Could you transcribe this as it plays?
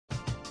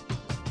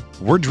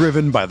We're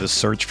driven by the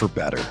search for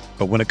better.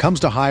 But when it comes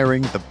to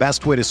hiring, the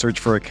best way to search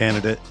for a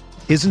candidate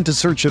isn't to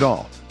search at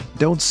all.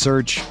 Don't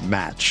search,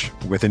 match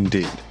with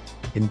Indeed.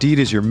 Indeed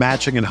is your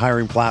matching and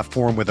hiring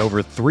platform with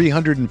over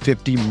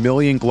 350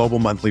 million global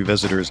monthly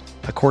visitors,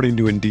 according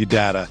to Indeed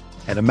data,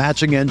 and a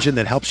matching engine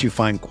that helps you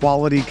find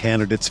quality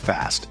candidates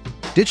fast.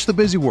 Ditch the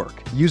busy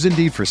work. Use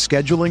Indeed for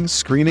scheduling,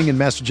 screening, and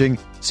messaging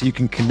so you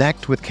can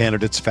connect with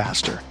candidates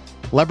faster.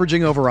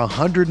 Leveraging over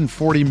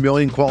 140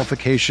 million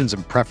qualifications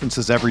and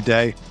preferences every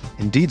day,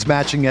 Indeed's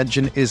matching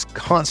engine is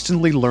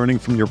constantly learning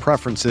from your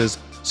preferences,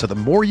 so the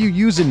more you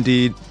use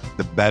Indeed,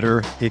 the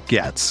better it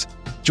gets.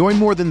 Join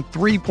more than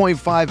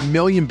 3.5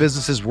 million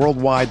businesses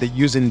worldwide that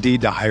use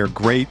Indeed to hire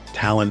great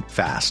talent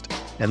fast.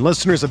 And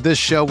listeners of this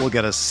show will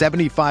get a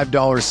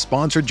 $75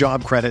 sponsored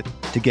job credit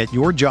to get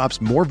your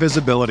jobs more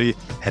visibility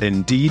at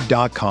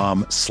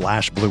Indeed.com/Blue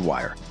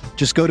Wire.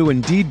 Just go to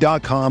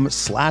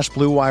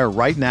Indeed.com/Blue Wire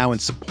right now and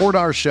support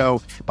our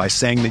show by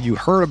saying that you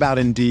heard about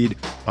Indeed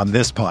on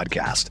this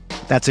podcast.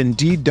 That's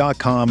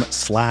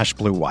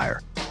Indeed.com/Blue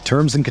Wire.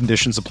 Terms and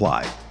conditions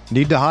apply.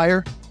 Need to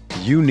hire?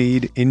 You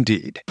need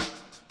Indeed.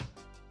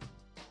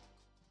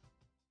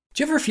 Do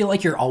you ever feel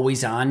like you're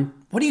always on?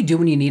 What do you do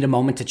when you need a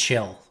moment to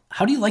chill?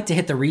 How do you like to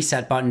hit the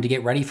reset button to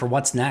get ready for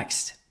what's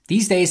next?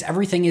 These days,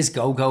 everything is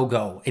go, go,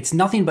 go. It's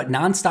nothing but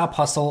nonstop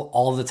hustle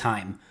all the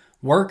time.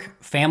 Work,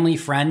 family,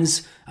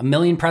 friends, a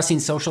million pressing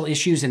social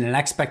issues, and an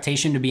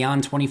expectation to be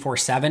on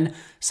 24/7.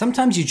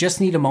 Sometimes you just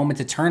need a moment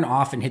to turn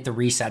off and hit the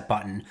reset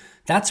button.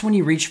 That's when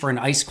you reach for an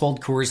ice-cold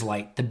Coors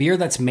Light, the beer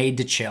that's made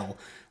to chill.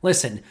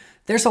 Listen,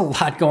 there's a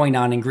lot going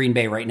on in Green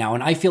Bay right now,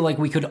 and I feel like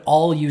we could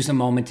all use a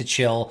moment to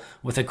chill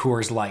with a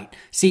Coors Light.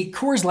 See,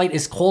 Coors Light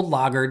is cold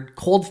lagered,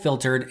 cold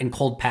filtered, and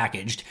cold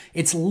packaged.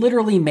 It's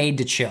literally made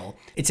to chill.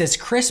 It's as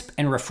crisp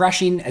and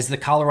refreshing as the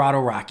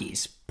Colorado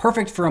Rockies.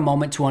 Perfect for a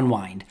moment to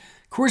unwind.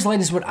 Coors Light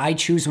is what I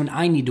choose when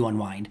I need to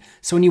unwind.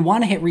 So when you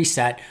want to hit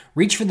reset,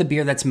 reach for the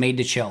beer that's made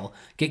to chill.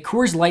 Get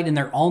Coors Light in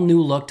their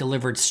all-new look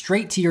delivered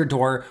straight to your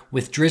door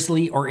with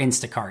Drizzly or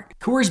Instacart.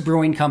 Coors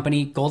Brewing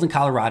Company, Golden,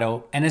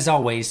 Colorado, and as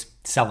always,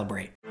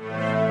 celebrate.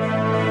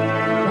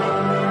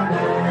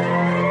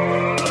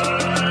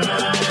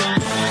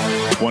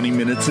 "20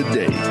 minutes a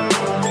day,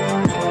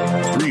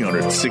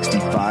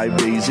 365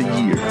 days a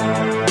year.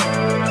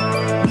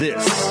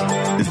 This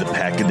is the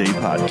Pack-A-Day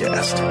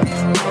Podcast.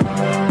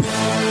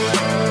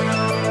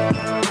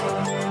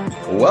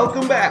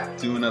 Welcome back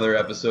to another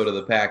episode of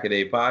the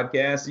Pack-A-Day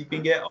Podcast. You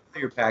can get all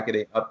your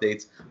Pack-A-Day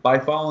updates by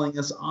following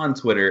us on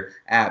Twitter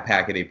at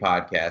Pack-A-Day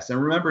Podcast.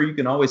 And remember, you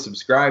can always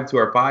subscribe to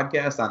our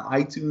podcast on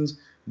iTunes,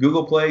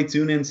 Google Play,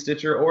 TuneIn,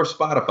 Stitcher, or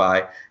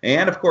Spotify.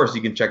 And, of course,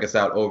 you can check us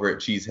out over at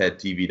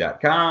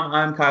cheeseheadtv.com.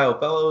 I'm Kyle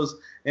Fellows,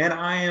 and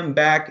I am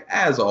back,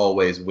 as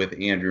always, with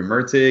Andrew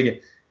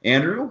Mertig.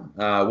 Andrew,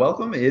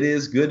 welcome. It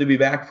is good to be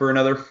back for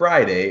another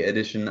Friday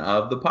edition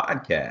of the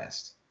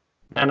podcast.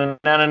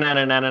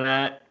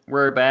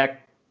 We're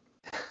back.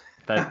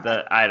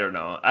 I don't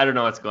know. I don't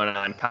know what's going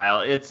on, Kyle.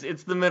 It's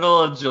the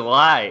middle of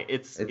July.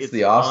 It's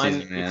the off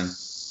season, man. It's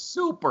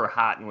super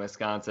hot in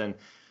Wisconsin,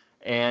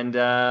 and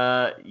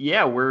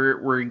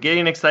we're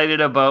getting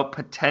excited about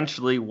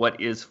potentially what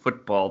is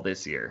football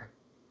this year.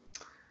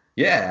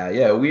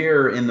 Yeah, we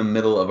are in the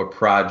middle of a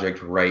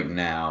project right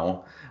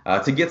now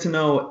to get to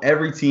know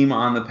every team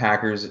on the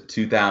Packers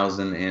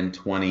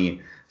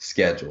 2020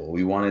 schedule.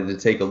 We wanted to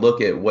take a look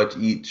at what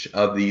each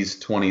of these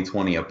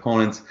 2020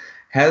 opponents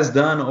has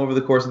done over the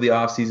course of the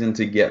offseason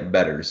to get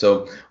better.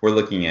 So we're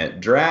looking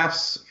at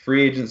drafts,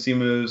 free agency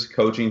moves,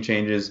 coaching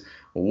changes,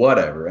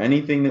 whatever,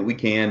 anything that we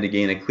can to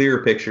gain a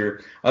clearer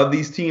picture of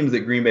these teams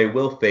that Green Bay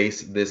will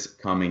face this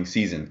coming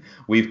season.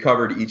 We've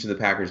covered each of the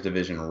Packers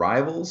division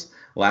rivals.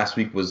 Last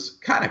week was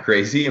kind of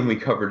crazy, and we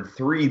covered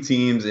 3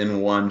 teams in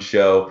one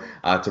show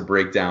to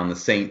break down the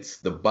Saints,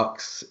 the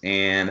Bucks,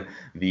 and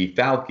the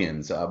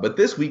Falcons. But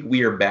this week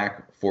we are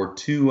back for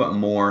 2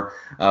 more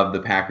of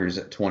the Packers'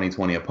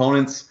 2020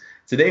 opponents.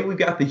 Today we've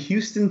got the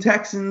Houston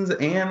Texans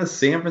and the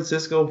San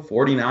Francisco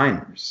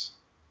 49ers.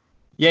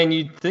 Yeah, and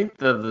you'd think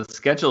the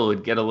schedule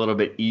would get a little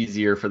bit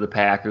easier for the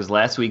Packers.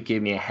 Last week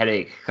gave me a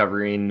headache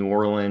covering New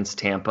Orleans,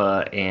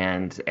 Tampa,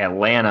 and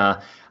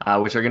Atlanta,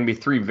 which are going to be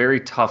 3 very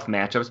tough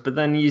matchups. But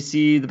then you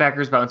see the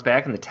Packers bounce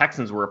back, and the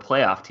Texans were a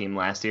playoff team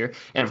last year.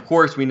 And, of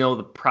course, we know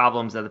the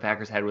problems that the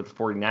Packers had with the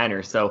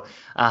 49ers. So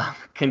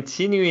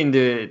continuing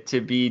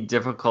to be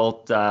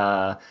difficult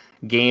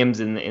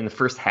games in the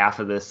first half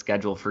of the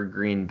schedule for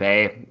Green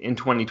Bay in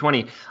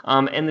 2020.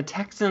 And the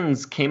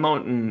Texans came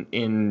out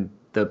in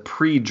the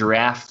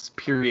pre-draft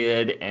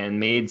period and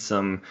made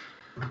some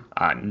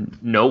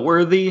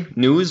newsworthy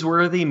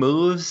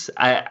moves.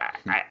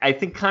 I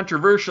think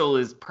controversial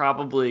is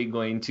probably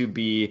going to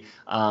be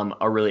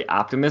a really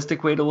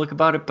optimistic way to look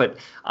about it. But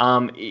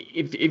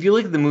if you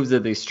look at the moves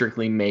that they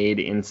strictly made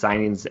in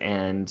signings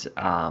and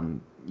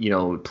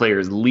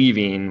players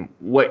leaving,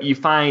 what you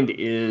find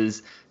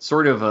is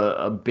sort of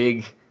a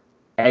big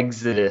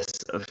exodus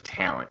of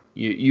talent.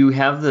 You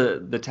have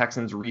the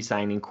Texans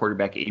re-signing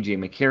quarterback A.J.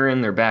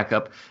 McCarron, their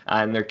backup,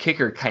 and their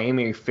kicker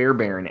Ka'imi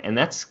Fairbairn, and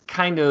that's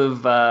kind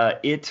of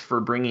it for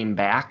bringing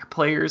back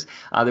players.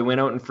 They went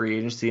out in free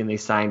agency and they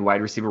signed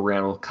wide receiver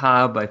Randall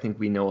Cobb. I think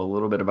we know a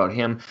little bit about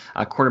him.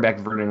 Cornerback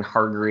Vernon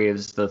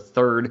Hargreaves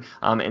III,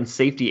 and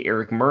safety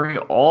Eric Murray,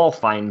 all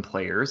fine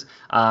players.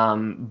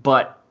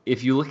 But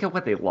if you look at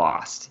what they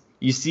lost,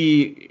 you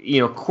see,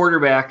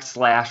 quarterback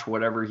 /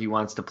 whatever he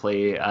wants to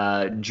play,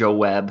 Joe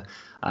Webb,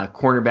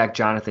 cornerback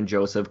Jonathan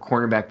Joseph,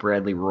 cornerback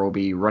Bradley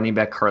Roby, running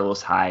back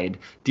Carlos Hyde,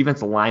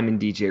 defensive lineman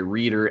DJ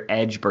Reader,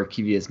 edge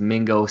Barkevious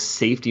Mingo,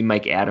 safety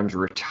Mike Adams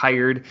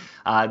retired.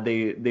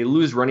 They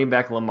lose running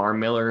back Lamar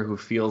Miller, who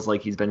feels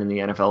like he's been in the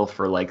NFL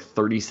for like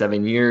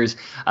 37 years.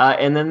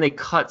 And then they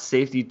cut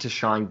safety to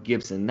Sean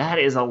Gibson. That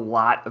is a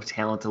lot of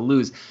talent to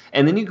lose.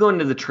 And then you go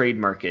into the trade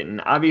market. And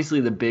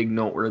obviously the big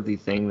noteworthy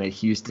thing that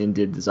Houston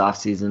did this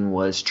offseason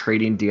was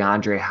trading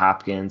DeAndre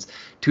Hopkins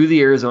to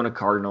the Arizona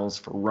Cardinals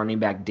for running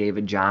back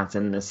David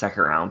Johnson in a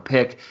second-round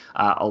pick.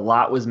 A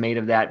lot was made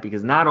of that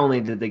because not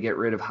only did they get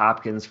rid of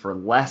Hopkins for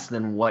less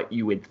than what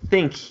you would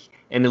think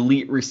an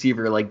elite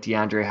receiver like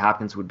DeAndre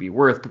Hopkins would be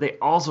worth, but they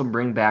also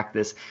bring back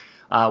this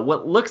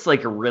what looks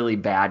like a really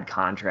bad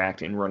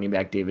contract in running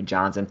back David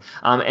Johnson.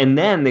 And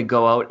then they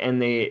go out and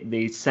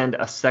they send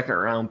a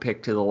second-round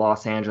pick to the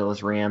Los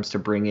Angeles Rams to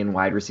bring in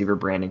wide receiver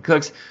Brandon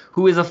Cooks,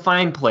 who is a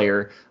fine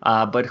player,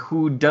 but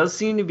who does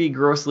seem to be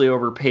grossly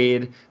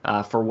overpaid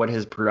for what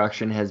his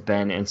production has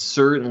been and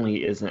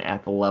certainly isn't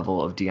at the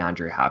level of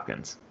DeAndre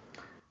Hopkins.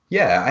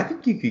 Yeah, I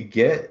think you could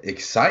get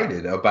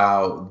excited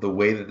about the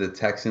way that the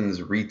Texans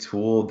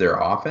retooled their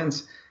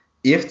offense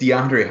if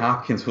DeAndre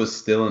Hopkins was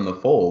still in the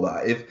fold.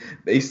 If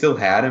they still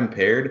had him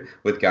paired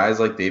with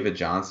guys like David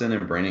Johnson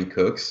and Brandon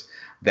Cooks,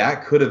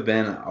 that could have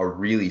been a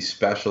really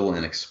special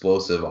and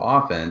explosive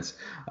offense.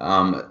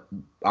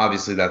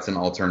 Obviously, that's an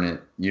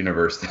alternate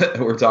universe that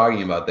we're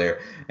talking about there.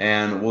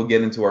 And we'll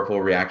get into our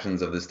full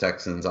reactions of this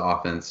Texans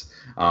offense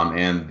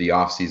and the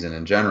offseason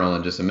in general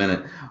in just a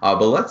minute.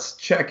 But let's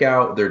check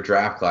out their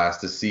draft class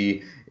to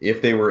see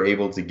if they were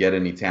able to get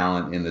any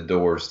talent in the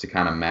doors to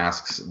kind of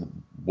mask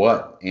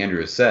what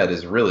Andrew has said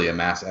is really a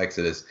mass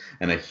exodus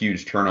and a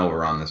huge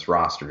turnover on this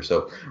roster.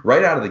 So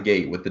right out of the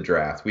gate with the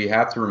draft, we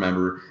have to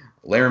remember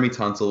Laramie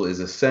Tunsil is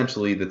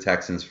essentially the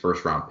Texans'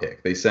 first-round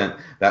pick. They sent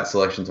that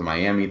selection to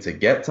Miami to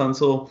get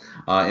Tunsil.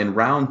 In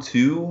round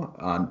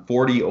 2,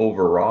 40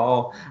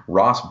 overall,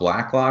 Ross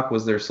Blacklock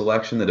was their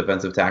selection, the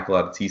defensive tackle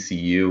out of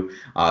TCU.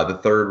 The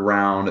third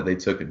round, they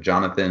took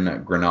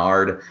Jonathan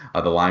Grenard,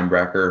 the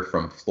linebacker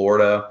from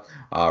Florida.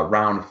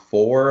 Round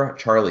 4,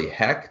 Charlie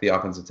Heck, the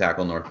offensive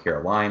tackle, North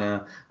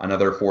Carolina.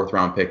 Another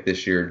fourth-round pick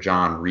this year,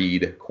 John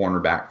Reed,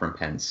 cornerback from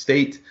Penn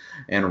State.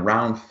 And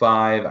round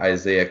 5,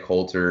 Isaiah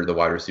Coulter, the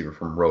wide receiver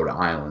from Rhode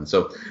Island.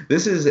 So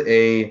this is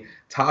a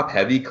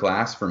top-heavy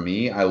class for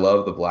me. I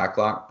love the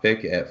Blacklock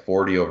pick at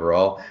 40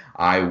 overall.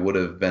 I would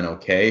have been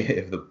okay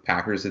if the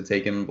Packers had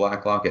taken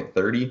Blacklock at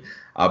 30.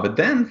 But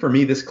then for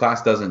me, this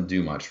class doesn't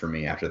do much for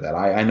me after that.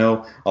 I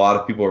know a lot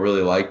of people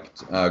really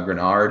liked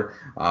Grenard,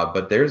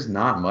 but there's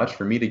not much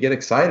for me to get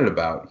excited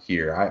about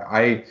here.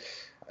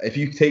 If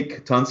you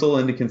take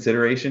Tunsil into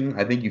consideration,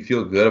 I think you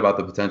feel good about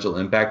the potential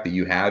impact that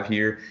you have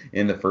here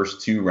in the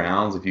first 2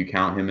 rounds if you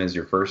count him as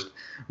your first.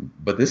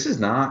 But this is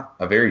not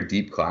a very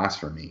deep class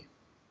for me.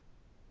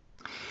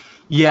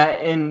 Yeah,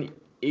 and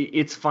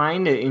it's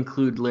fine to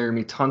include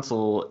Laramie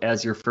Tunsil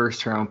as your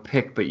first-round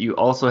pick, but you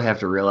also have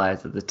to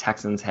realize that the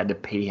Texans had to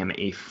pay him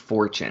a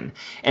fortune.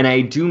 And I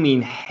do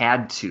mean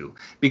had to,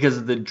 because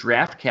of the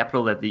draft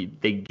capital that they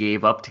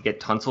gave up to get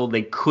Tunsil,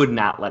 they could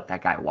not let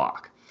that guy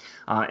walk.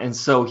 And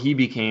so he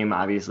became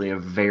obviously a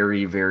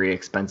very, very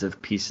expensive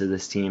piece of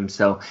this team.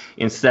 So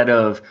instead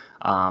of,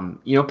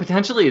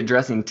 potentially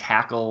addressing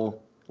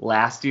tackle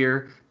last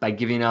year by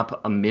giving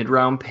up a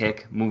mid-round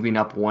pick, moving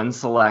up 1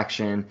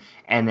 selection,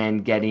 and then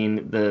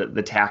getting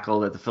the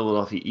tackle that the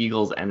Philadelphia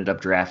Eagles ended up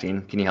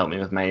drafting. Can you help me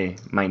with my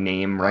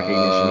name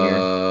recognition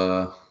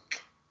here?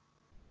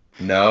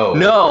 No.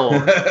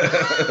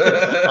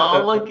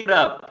 I'll look it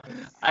up.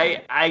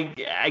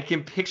 I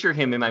can picture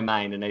him in my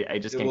mind, and I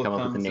just can't come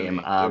up with the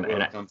name.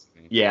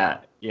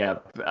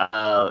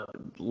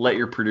 Let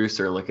your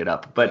producer look it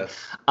up. But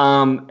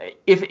yes.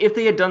 If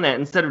they had done that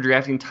instead of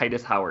drafting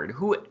Titus Howard,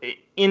 who,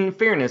 in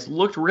fairness,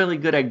 looked really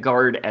good at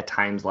guard at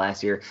times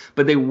last year,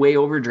 but they way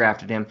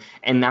overdrafted him,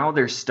 and now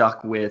they're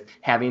stuck with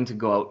having to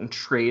go out and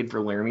trade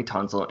for Laramie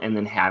Tunsil and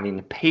then having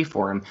to pay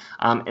for him.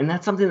 And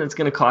that's something that's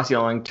going to cost you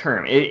long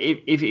term.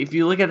 If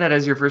you look at that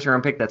as your first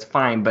round pick, that's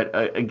fine. But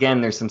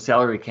again, there's some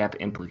salary cap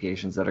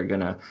implications that are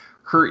going to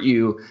hurt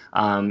you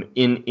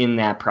in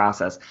that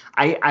process.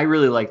 I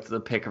really liked the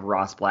pick of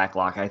Ross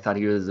Blacklock. I thought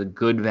he was a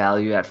good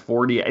value at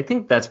 40. I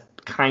think that's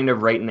kind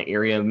of right in the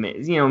area,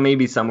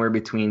 maybe somewhere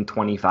between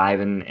 25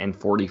 and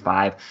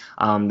 45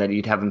 that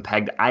you'd have him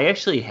pegged. I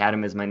actually had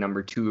him as my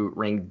number 2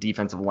 ranked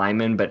defensive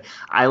lineman, but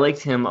I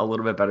liked him a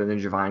little bit better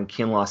than Javon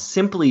Kinlaw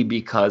simply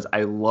because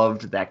I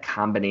loved that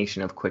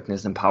combination of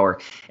quickness and power.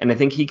 And I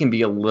think he can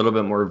be a little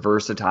bit more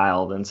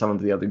versatile than some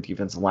of the other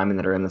defensive linemen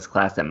that are in this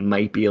class that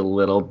might be a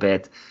little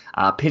bit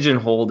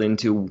pigeonholed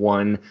into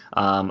one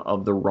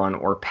of the run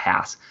or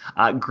pass.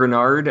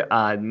 Grenard,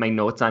 my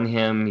notes on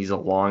him, he's a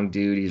long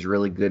dude. He's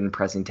really good in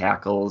pressing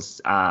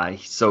tackles.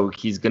 So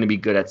he's going to be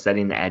good at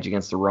setting the edge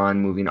against the run,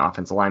 moving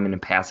offensive linemen in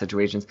pass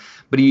situations.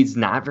 But he's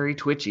not very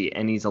twitchy,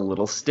 and he's a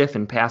little stiff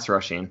in pass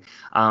rushing.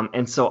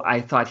 And so I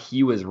thought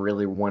he was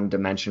really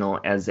one-dimensional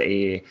as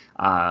a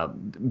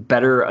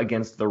better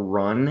against the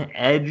run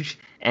edge.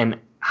 And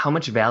how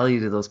much value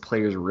do those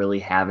players really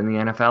have in the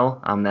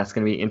NFL? That's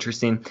going to be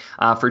interesting.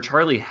 For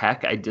Charlie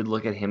Heck, I did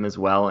look at him as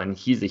well, and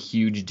he's a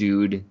huge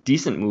dude,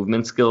 decent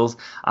movement skills.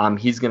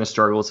 He's going to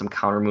struggle with some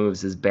counter moves.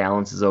 His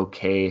balance is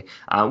okay,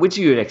 which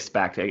you would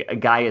expect. A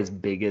guy as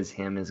big as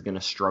him is going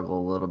to struggle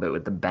a little bit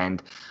with the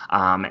bend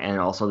and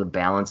also the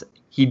balance.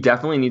 He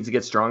definitely needs to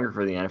get stronger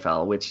for the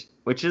NFL,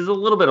 which is a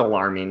little bit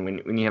alarming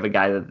when you have a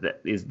guy that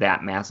is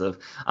that massive.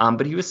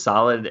 But he was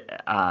solid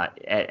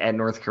at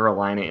North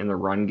Carolina in the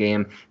run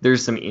game.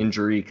 There's some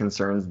injury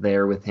concerns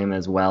there with him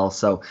as well.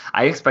 So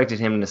I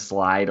expected him to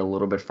slide a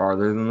little bit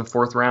farther than the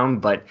 4th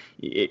round. But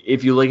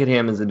if you look at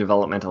him as a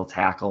developmental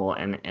tackle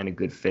and a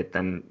good fit,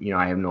 then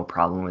I have no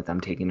problem with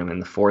them taking him in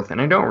the 4th. And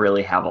I don't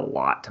really have a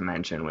lot to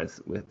mention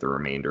with the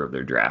remainder of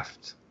their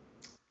draft.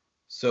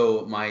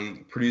 So my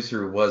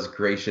producer was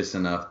gracious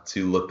enough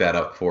to look that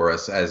up for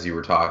us as you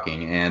were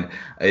talking, and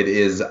it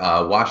is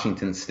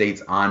Washington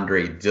State's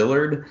Andre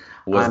Dillard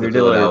was the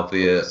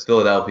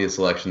Philadelphia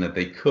selection that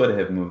they could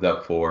have moved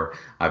up for.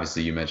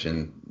 Obviously, you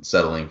mentioned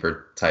settling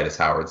for Titus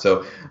Howard,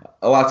 so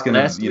a lot's going to.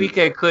 Last week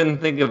I couldn't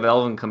think of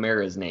Elvin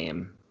Kamara's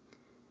name.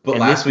 But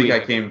last week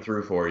I came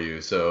through for you,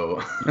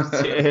 so.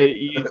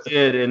 You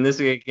did, and this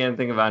week I can't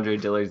think of Andre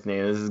Dillard's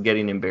name. This is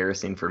getting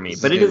embarrassing for me.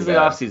 But it is the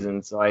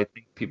offseason, so I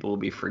think people will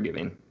be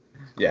forgiving.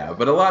 Yeah,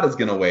 but a lot is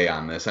going to weigh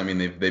on this. I mean,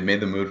 they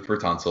made the move for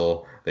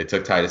Tunsil. They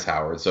took Titus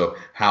Howard. So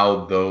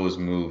how those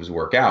moves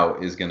work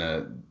out is going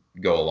to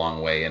go a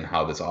long way in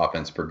how this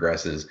offense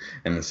progresses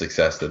and the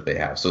success that they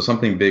have. So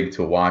something big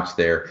to watch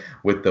there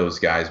with those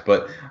guys.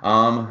 But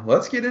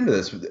let's get into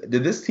this.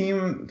 Did this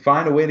team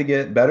find a way to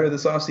get better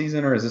this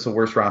offseason, or is this a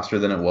worse roster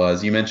than it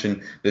was? You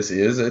mentioned this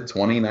is a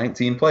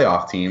 2019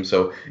 playoff team.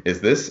 So is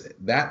this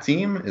that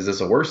team? Is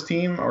this a worse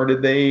team, or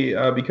did they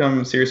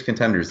become serious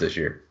contenders this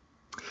year?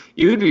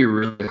 It would be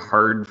really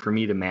hard for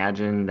me to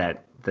imagine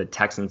that the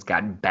Texans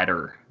got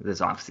better this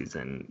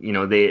offseason.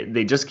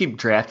 They just keep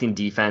drafting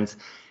defense.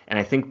 And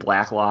I think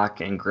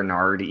Blacklock and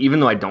Grenard, even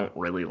though I don't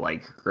really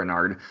like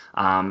Grenard,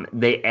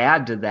 they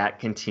add to that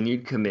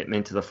continued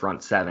commitment to the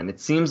front 7. It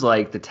seems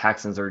like the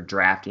Texans are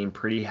drafting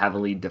pretty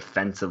heavily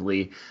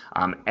defensively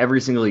every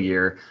single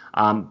year.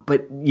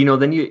 But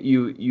then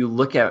you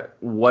look at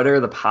what are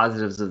the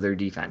positives of their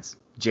defense.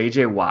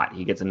 J.J. Watt,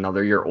 he gets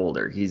another year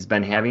older. He's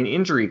been having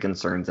injury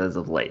concerns as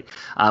of late.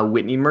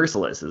 Whitney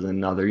Merciless is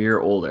another year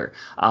older.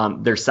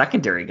 Their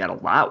secondary got a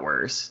lot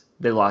worse.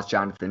 They lost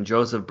Jonathan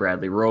Joseph,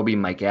 Bradley Roby,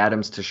 Mike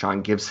Adams,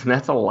 Tashawn Gibson.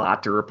 That's a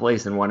lot to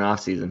replace in one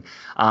offseason.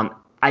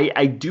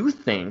 I do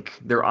think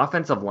their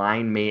offensive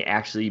line may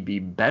actually be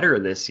better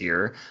this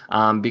year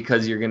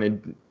because you're going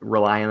to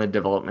rely on the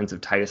developments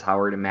of Titus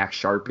Howard and Max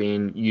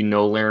Sharping.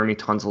 Laramie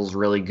Tunsil's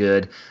really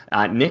good.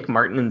 Nick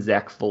Martin and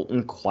Zach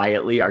Fulton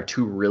quietly are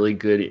 2 really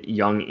good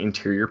young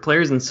interior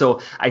players. And so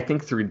I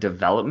think through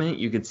development,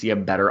 you could see a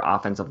better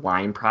offensive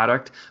line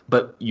product.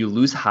 But you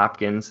lose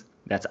Hopkins.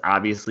 That's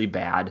obviously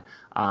bad.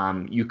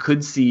 You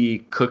could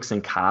see Cooks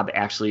and Cobb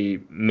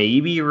actually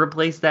maybe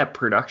replace that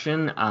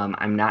production.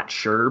 I'm not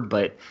sure,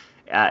 but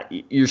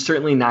you're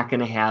certainly not going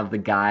to have the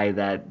guy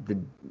that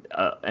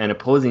an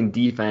opposing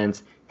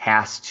defense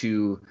has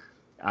to,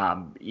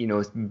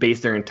 base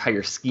their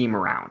entire scheme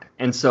around.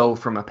 And so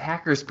from a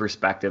Packers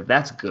perspective,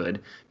 that's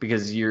good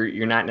because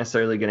you're not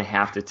necessarily going to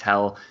have to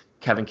tell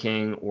Kevin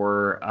King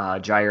or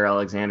Jair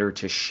Alexander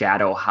to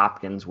shadow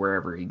Hopkins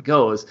wherever he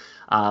goes.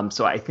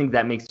 So I think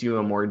that makes you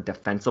a more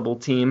defensible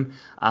team.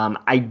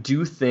 I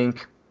do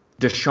think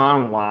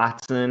Deshaun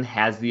Watson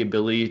has the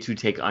ability to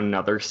take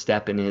another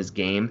step in his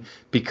game,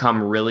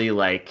 become really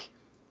like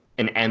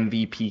an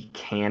MVP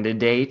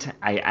candidate.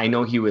 I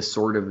know he was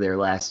sort of there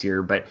last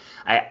year, but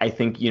I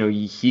think,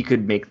 he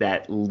could make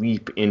that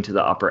leap into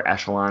the upper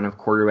echelon of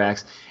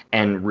quarterbacks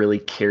and really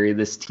carry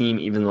this team,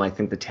 even though I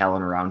think the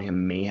talent around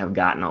him may have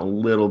gotten a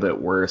little bit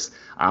worse,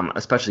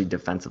 especially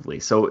defensively.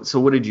 So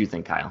what did you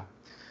think, Kyle?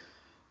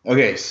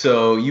 Okay,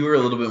 so you were a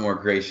little bit more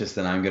gracious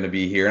than I'm going to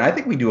be here. And I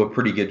think we do a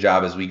pretty good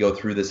job as we go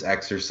through this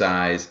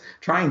exercise,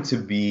 trying to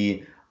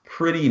be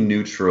pretty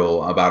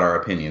neutral about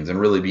our opinions and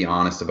really be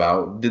honest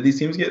about, did these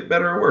teams get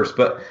better or worse?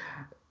 But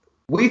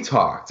we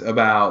talked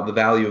about the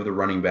value of the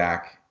running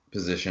back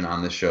position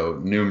on the show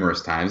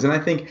numerous times, and I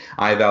think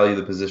I value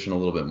the position a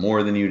little bit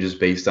more than you, just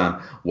based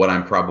on what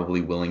I'm probably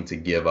willing to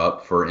give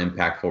up for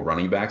impactful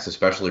running backs,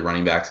 especially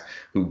running backs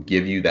who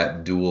give you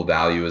that dual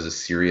value as a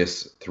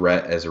serious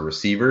threat as a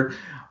receiver.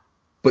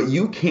 But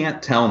you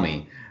can't tell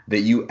me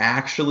that you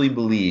actually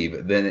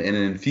believe that an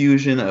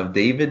infusion of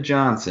David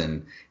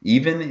Johnson,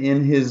 even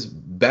in his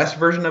best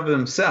version of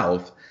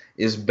himself,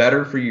 is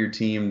better for your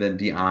team than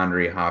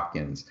DeAndre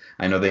Hopkins.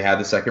 I know they had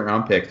the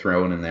second-round pick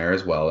thrown in there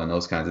as well and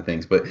those kinds of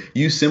things, but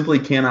you simply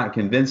cannot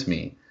convince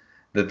me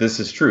that this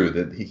is true,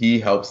 that he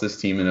helps this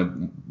team in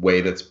a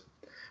way that's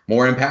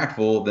more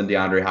impactful than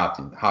DeAndre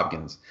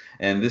Hopkins.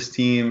 And this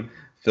team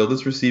filled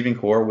its receiving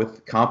core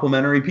with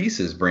complementary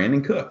pieces.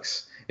 Brandon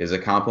Cooks is a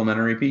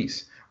complementary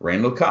piece.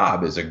 Randall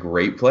Cobb is a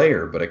great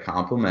player, but a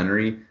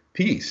complementary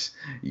piece.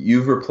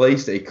 You've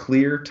replaced a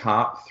clear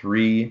top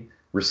 3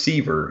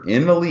 receiver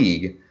in the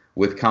league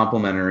with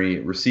complementary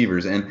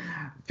receivers. And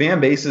fan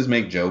bases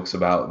make jokes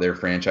about their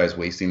franchise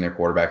wasting their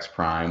quarterback's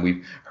prime.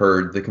 We've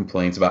heard the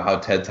complaints about how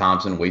Ted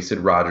Thompson wasted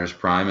Rodgers'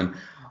 prime, and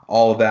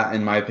all of that,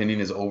 in my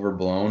opinion, is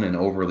overblown and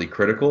overly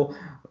critical.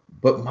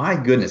 But my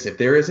goodness, if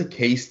there is a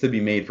case to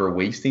be made for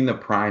wasting the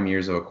prime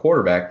years of a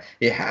quarterback,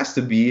 it has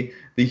to be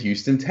the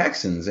Houston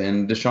Texans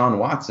and Deshaun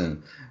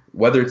Watson.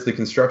 Whether it's the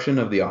construction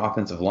of the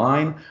offensive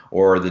line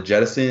or the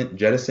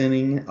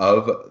jettisoning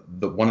of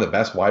one of the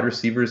best wide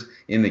receivers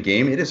in the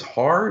game, it is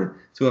hard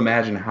to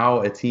imagine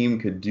how a team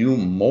could do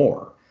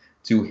more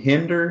to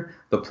hinder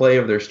the play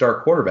of their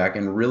star quarterback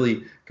and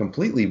really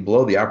completely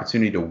blow the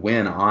opportunity to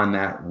win on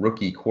that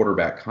rookie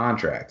quarterback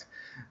contract.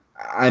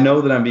 I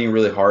know that I'm being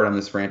really hard on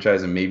this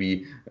franchise, and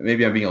maybe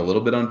I'm being a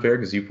little bit unfair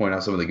because you point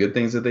out some of the good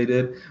things that they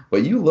did,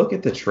 but you look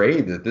at the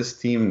trade that this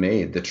team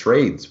made, the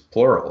trades,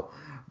 plural,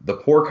 the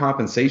poor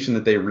compensation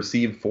that they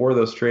received for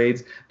those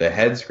trades, the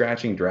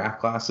head-scratching draft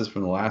classes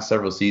from the last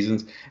several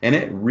seasons, and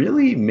it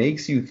really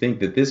makes you think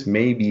that this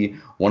may be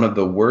one of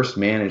the worst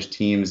managed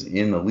teams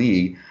in the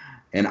league.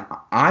 And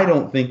I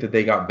don't think that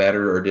they got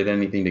better or did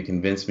anything to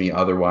convince me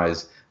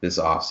otherwise this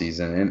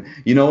offseason. And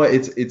you know what?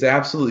 It's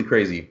absolutely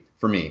crazy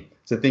for me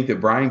to think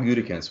that Brian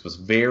Gutekunst was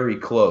very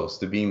close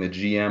to being the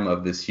GM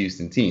of this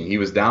Houston team. He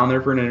was down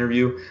there for an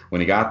interview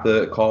when he got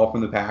the call from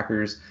the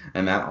Packers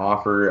and that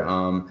offer.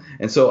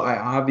 And so I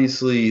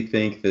obviously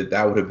think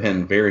that would have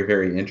been very,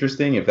 very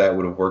interesting if that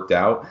would have worked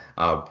out.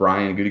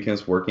 Brian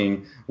Gutekunst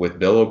working with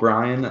Bill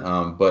O'Brien.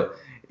 But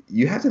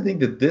you have to think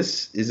that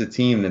this is a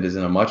team that is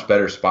in a much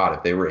better spot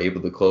if they were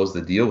able to close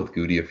the deal with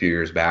Goody a few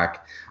years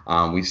back.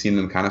 We've seen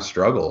them kind of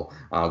struggle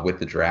with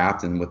the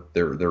draft and with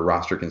their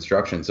roster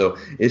construction. So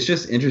it's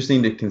just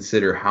interesting to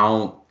consider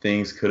how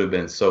things could have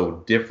been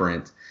so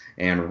different.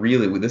 And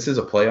really, this is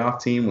a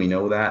playoff team. We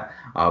know that.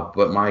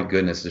 But my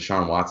goodness,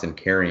 Deshaun Watson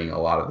carrying a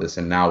lot of this,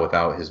 and now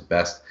without his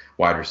best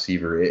wide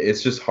receiver,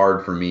 it's just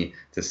hard for me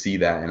to see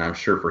that. And I'm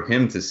sure for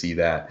him to see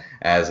that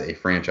as a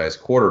franchise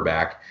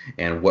quarterback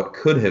and what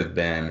could have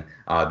been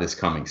this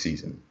coming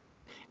season.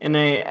 And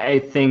I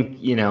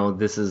think,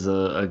 this is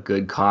a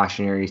good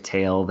cautionary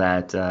tale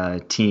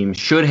that teams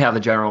should have a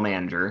general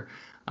manager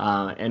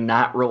and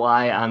not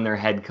rely on their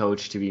head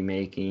coach to be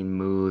making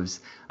moves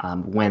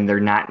when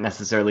they're not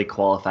necessarily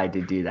qualified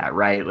to do that,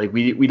 right? Like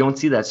we don't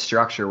see that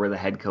structure where the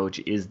head coach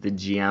is the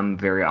GM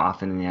very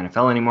often in the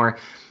NFL anymore.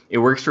 It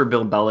works for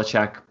Bill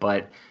Belichick,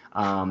 but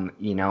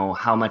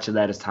how much of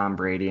that is Tom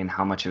Brady and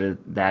how much of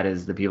that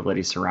is the people that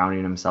he's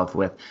surrounding himself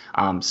with.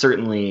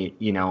 Certainly,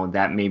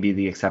 that may be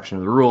the exception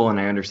to the rule. And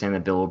I understand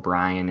that Bill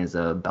O'Brien is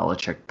a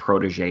Belichick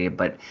protege,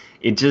 but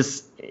it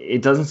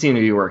doesn't seem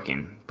to be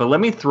working. But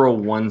let me throw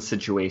one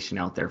situation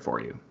out there for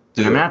you.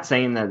 I'm not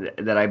saying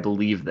that I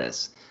believe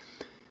this,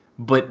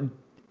 but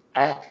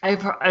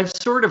I've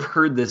sort of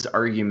heard this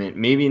argument.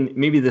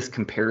 Maybe this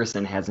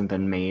comparison hasn't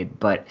been made,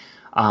 but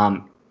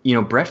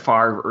Brett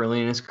Favre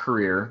early in his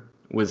career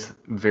was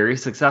very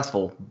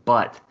successful,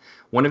 but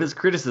one of his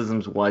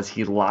criticisms was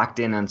he locked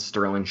in on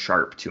Sterling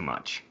Sharp too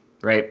much,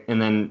 right?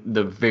 And then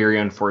the very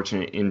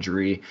unfortunate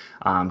injury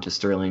to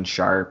Sterling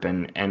Sharp,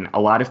 and a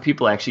lot of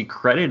people actually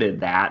credited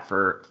that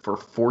for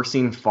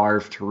forcing Favre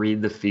to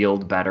read the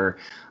field better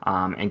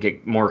and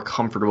get more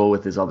comfortable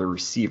with his other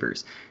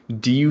receivers.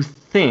 Do you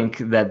think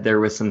that there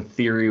was some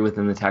theory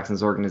within the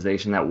Texans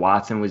organization that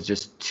Watson was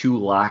just too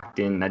locked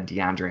in at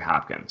DeAndre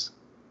Hopkins?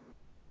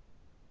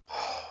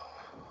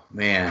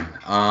 Man,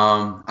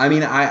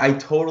 I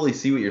totally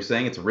see what you're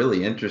saying. It's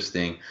really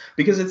interesting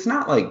because it's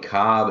not like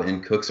Cobb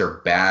and Cooks are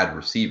bad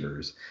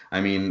receivers. I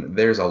mean,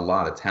 there's a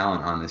lot of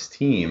talent on this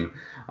team.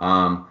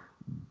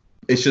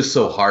 It's just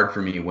so hard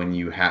for me when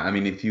you have,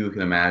 if you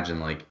can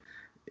imagine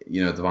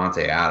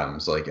Davante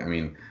Adams,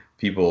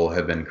 people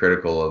have been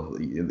critical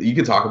of, you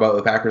could talk about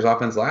the Packers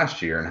offense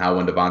last year and how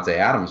when Davante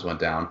Adams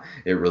went down,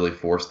 it really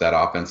forced that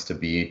offense to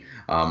be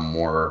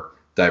more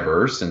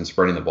diverse and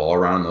spreading the ball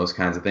around and those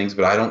kinds of things.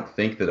 But I don't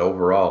think that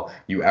overall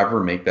you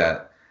ever make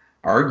that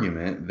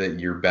argument that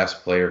your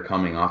best player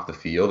coming off the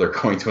field or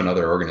going to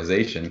another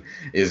organization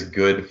is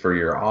good for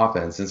your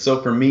offense. And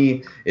so for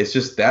me, it's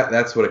just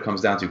that's what it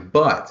comes down to.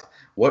 But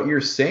what you're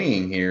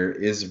saying here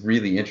is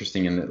really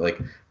interesting in that,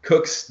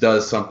 Cooks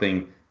does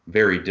something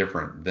very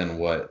different than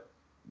what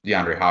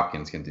DeAndre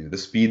Hopkins can do. The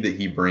speed that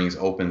he brings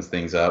opens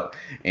things up,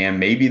 and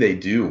maybe they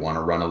do want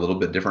to run a little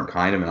bit different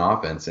kind of an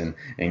offense, and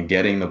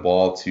getting the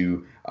ball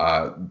to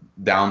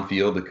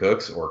downfield to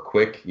Cooks or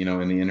quick, in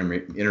the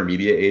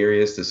intermediate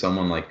areas to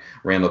someone like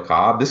Randall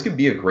Cobb. This could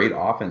be a great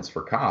offense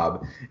for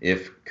Cobb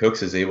if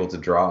Cooks is able to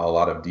draw a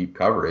lot of deep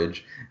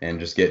coverage and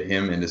just get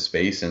him into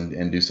space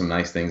and do some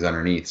nice things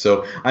underneath.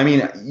 So, I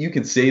mean, you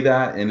could say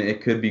that, and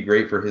it could be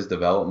great for his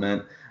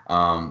development.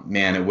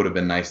 Man, it would have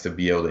been nice to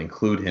be able to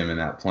include him in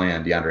that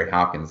plan, DeAndre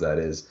Hopkins, that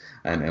is,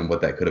 and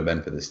what that could have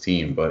been for this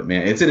team. But,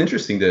 man, it's an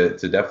interesting to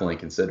definitely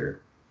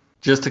consider.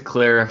 Just to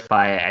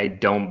clarify, I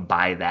don't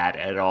buy that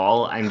at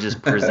all. I'm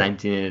just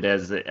presenting it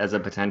as a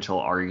potential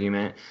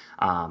argument.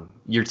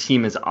 Your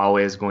team is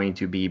always going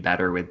to be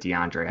better with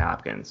DeAndre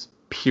Hopkins,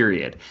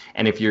 period.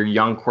 And if your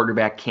young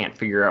quarterback can't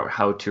figure out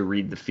how to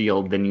read the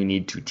field, then you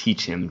need to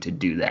teach him to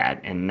do that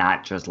and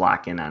not just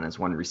lock in on his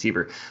one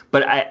receiver.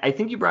 But I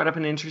think you brought up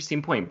an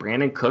interesting point.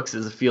 Brandon Cooks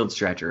is a field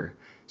stretcher.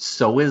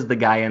 So is the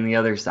guy on the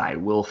other side,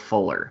 Will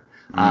Fuller.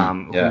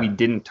 Who we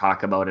didn't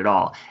talk about at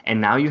all.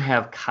 And now you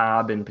have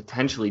Cobb and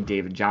potentially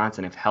David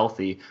Johnson, if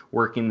healthy,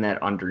 working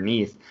that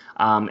underneath.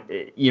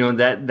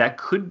 That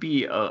could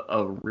be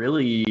a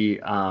really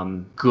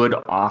good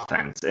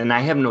offense. And I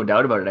have no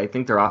doubt about it. I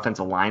think their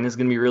offensive line is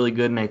going to be really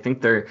good, and I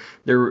think their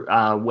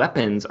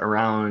weapons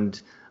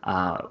around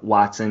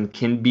Watson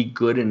can be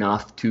good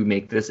enough to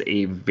make this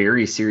a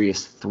very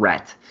serious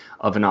threat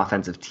of an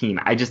offensive team.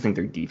 I just think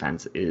their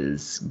defense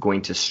is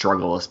going to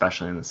struggle,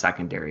 especially in the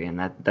secondary, and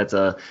that's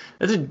a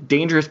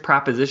dangerous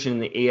proposition in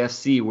the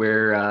AFC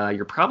where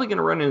you're probably going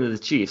to run into the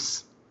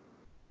Chiefs.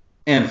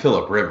 And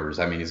Phillip Rivers,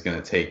 I mean, he's going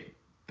to take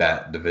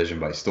that division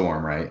by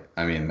storm, right?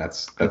 I mean,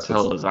 that's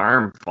until his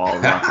arm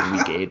falls off in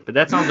week 8. But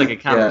that sounds like a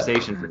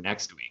conversation for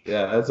next week.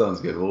 Yeah, that sounds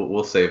good.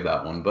 We'll save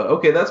that one. But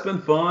okay, that's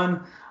been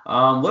fun.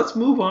 Let's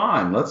move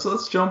on.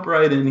 Let's jump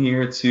right in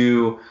here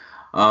to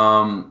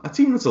a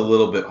team that's a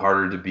little bit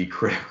harder to be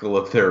critical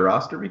of their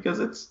roster because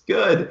it's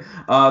good.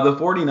 The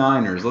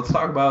 49ers. Let's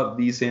talk about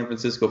the San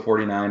Francisco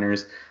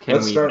 49ers.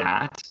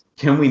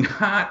 Can we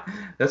not?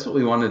 That's what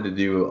we wanted to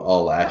do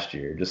all last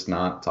year, just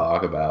not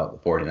talk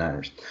about the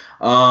 49ers.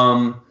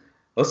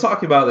 Let's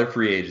talk about their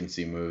free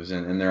agency moves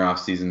and their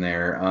offseason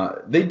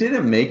there. They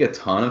didn't make a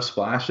ton of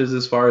splashes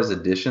as far as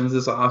additions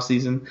this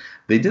offseason.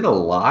 They did a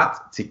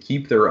lot to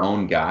keep their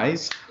own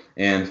guys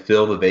and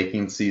fill the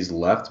vacancies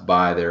left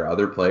by their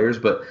other players,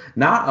 but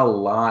not a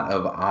lot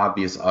of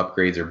obvious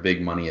upgrades or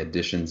big money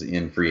additions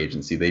in free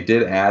agency. They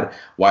did add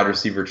wide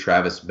receiver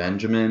Travis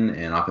Benjamin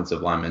and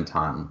offensive lineman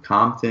Tom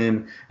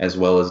Compton, as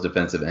well as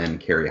defensive end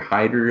Kerry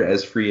Hyder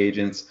as free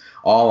agents,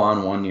 all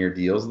on one-year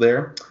deals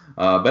there.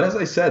 But as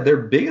I said, their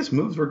biggest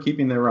moves were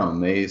keeping their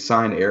own. They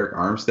signed Eric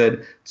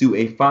Armstead to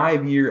a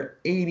 5-year,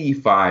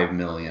 $85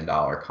 million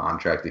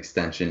contract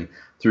extension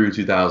through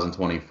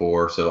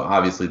 2024. So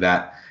obviously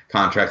that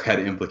contract had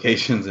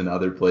implications in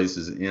other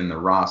places in the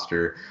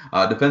roster.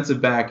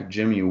 Defensive back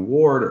Jimmy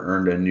Ward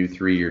earned a new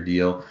 3-year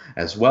deal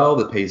as well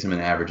that pays him an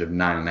average of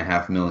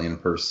 $9.5 million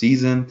per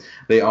season.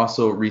 They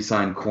also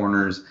re-signed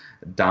corners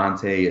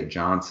Dante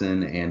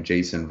Johnson and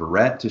Jason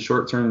Verrett to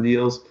short-term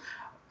deals.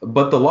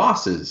 But the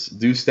losses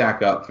do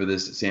stack up for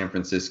this San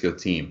Francisco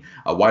team.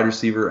 Wide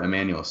receiver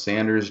Emmanuel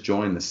Sanders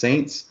joined the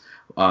Saints.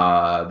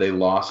 They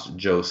lost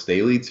Joe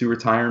Staley to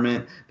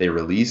retirement. They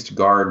released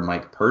guard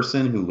Mike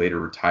Person, who later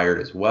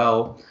retired as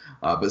well.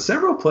 But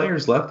several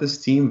players left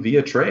this team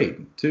via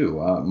trade, too.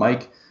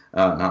 Matt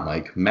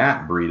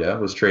Breida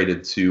was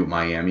traded to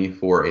Miami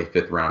for a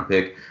 5th-round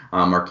pick.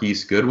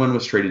 Marquise Goodwin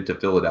was traded to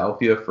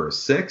Philadelphia for a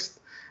 6th.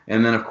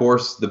 And then, of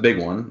course, the big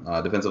one,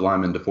 defensive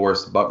lineman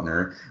DeForest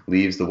Buckner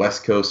leaves the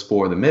West Coast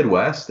for the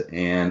Midwest,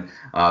 and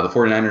the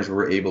 49ers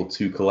were able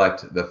to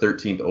collect the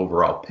 13th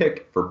overall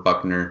pick for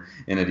Buckner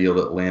in a deal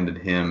that landed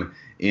him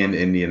in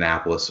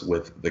Indianapolis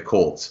with the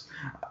Colts.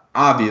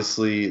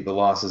 Obviously, the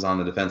losses on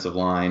the defensive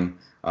line,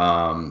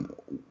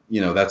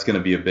 that's going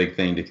to be a big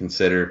thing to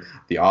consider.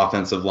 The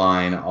offensive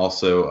line,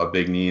 also a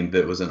big need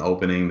that was an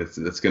opening that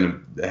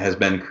has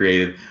been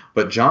created.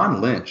 But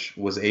John Lynch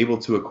was able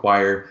to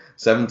acquire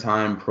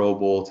 7-time Pro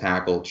Bowl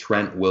tackle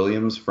Trent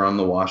Williams from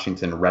the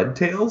Washington Red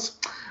Tails.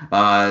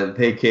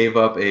 They gave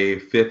up a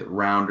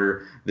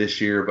 5th-rounder this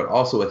year, but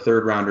also a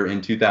 3rd-rounder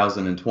in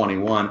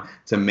 2021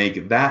 to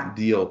make that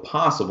deal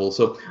possible.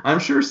 So I'm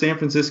sure San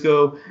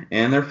Francisco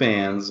and their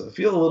fans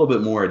feel a little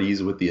bit more at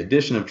ease with the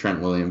addition of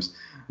Trent Williams.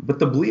 But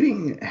the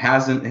bleeding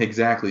hasn't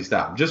exactly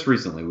stopped. Just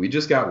recently, we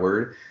just got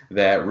word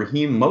that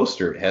Raheem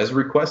Mostert has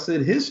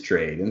requested his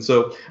trade. And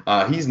so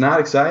he's not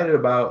excited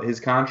about his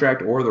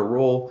contract or the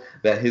role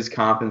that his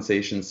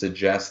compensation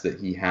suggests that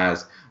he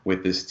has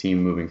with this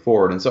team moving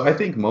forward. And so I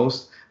think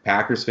most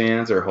Packers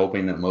fans are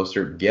hoping that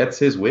Mostert gets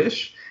his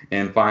wish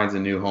and finds a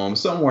new home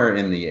somewhere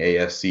in the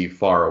AFC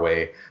far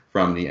away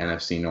from the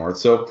NFC North.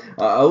 So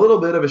a little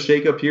bit of a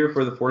shakeup here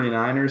for the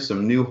 49ers,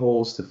 some new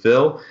holes to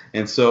fill.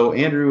 And so,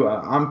 Andrew,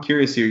 I'm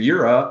curious here.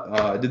 You're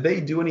up. Did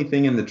they do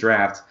anything in the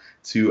draft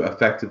to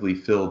effectively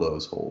fill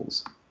those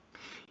holes?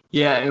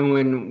 Yeah,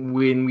 and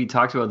when we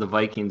talked about the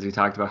Vikings, we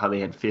talked about how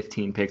they had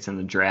 15 picks in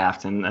the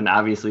draft, and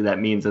obviously that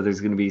means that there's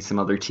going to be some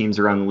other teams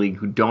around the league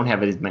who don't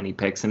have as many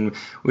picks, and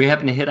we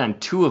happen to hit on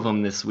two of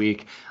them this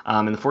week,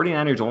 and the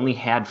 49ers only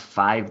had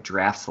 5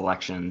 draft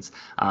selections.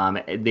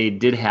 They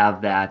did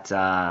have that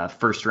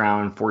first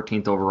round,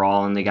 14th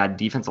overall, and they got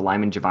defensive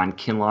lineman Javon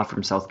Kinlaw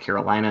from South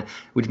Carolina,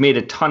 which made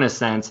a ton of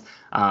sense.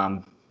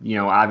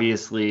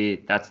 Obviously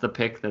that's the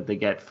pick that they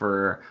get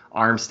for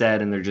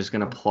Armstead, and they're just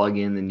going to plug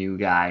in the new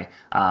guy.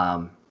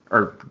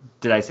 Or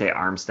did I say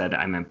Armstead?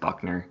 I meant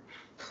Buckner.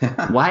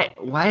 Why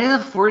do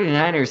the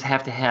 49ers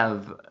have to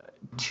have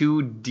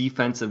 2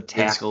 defensive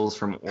tackles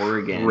from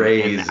Oregon?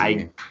 Crazy. And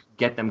I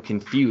get them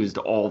confused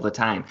all the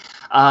time.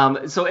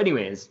 So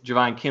anyways,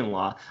 Javon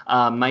Kinlaw,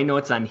 my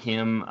notes on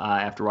him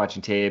after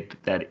watching tape,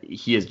 that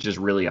he is just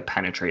really a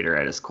penetrator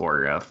at his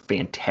core, a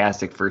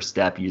fantastic first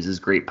step, uses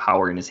great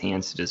power in his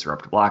hands to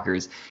disrupt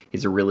blockers.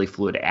 He's a really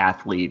fluid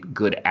athlete,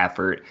 good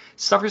effort,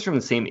 suffers from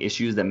the same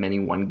issues that many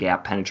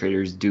one-gap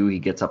penetrators do. He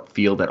gets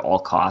upfield at all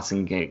costs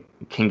and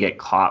can get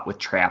caught with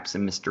traps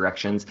and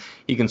misdirections.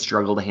 He can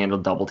struggle to handle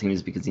double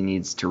teams because he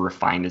needs to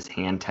refine his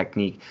hand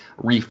technique,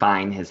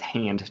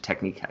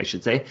 I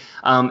should say.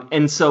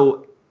 And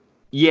so,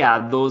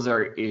 yeah, those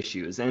are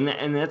issues. And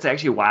that's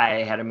actually why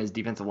I had him as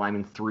defensive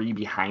lineman 3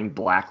 behind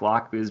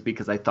Blacklock, is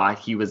because I thought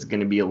he was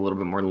going to be a little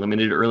bit more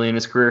limited early in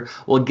his career.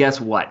 Well,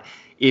 guess what?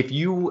 If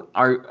you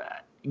are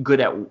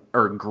good at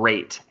or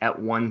great at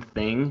one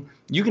thing,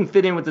 you can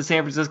fit in with the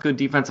San Francisco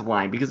defensive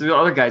line, because there's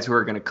other guys who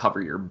are going to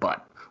cover your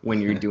butt when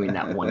you're doing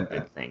that one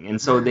good thing.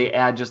 And so they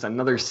add just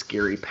another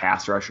scary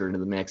pass rusher into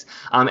the mix.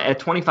 At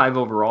 25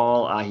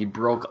 overall, he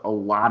broke a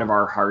lot of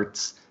our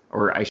hearts,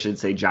 or I should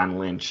say John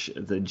Lynch,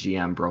 the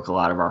GM, broke a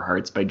lot of our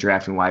hearts by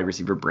drafting wide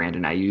receiver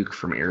Brandon Ayuk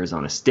from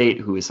Arizona State,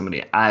 who is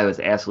somebody I was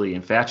absolutely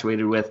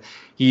infatuated with.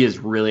 He is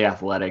really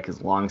athletic.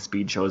 His long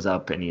speed shows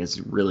up, and he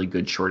has really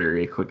good short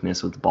area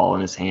quickness with the ball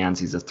in his hands.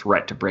 He's a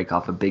threat to break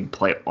off a big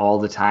play all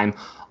the time.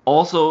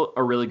 Also,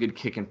 a really good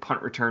kick and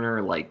punt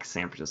returner, like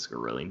San Francisco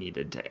really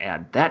needed to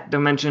add that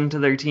dimension to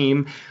their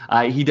team.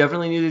 He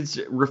definitely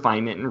needed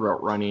refinement in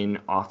route running,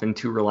 often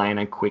too reliant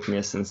on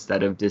quickness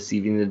instead of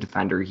deceiving the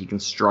defender. He can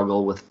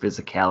struggle with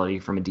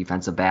physicality from a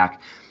defensive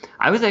back.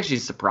 I was actually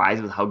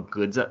surprised with how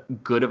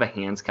good of a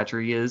hands catcher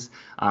he is.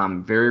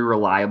 Very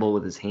reliable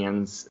with his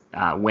hands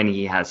when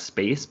he has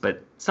space,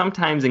 but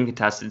sometimes in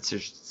contested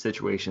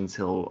situations,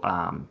 he'll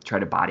try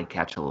to body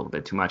catch a little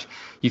bit too much.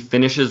 He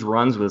finishes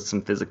runs with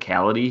some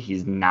physicality.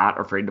 He's not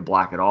afraid to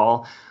block at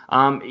all.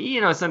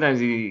 Sometimes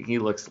he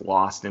looks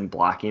lost in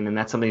blocking, and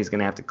that's something he's going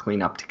to have to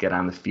clean up to get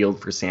on the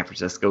field for San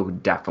Francisco, who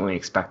definitely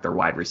expect their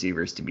wide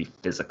receivers to be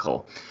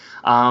physical.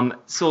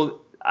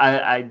 So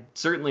I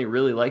certainly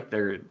really like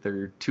their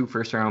 2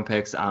 first-round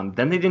picks.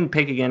 Then they didn't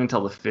pick again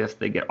until the 5th.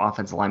 They get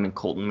offensive lineman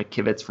Colton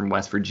McKivitz from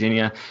West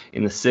Virginia.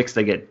 In the 6th,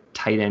 they get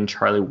tight end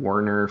Charlie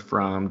Warner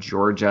from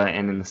Georgia.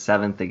 And in the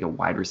 7th, they get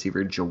wide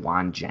receiver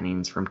Jawan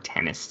Jennings from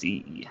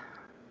Tennessee.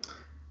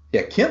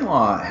 Yeah,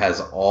 Kinlaw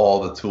has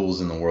all the tools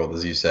in the world,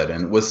 as you said,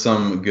 and with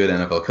some good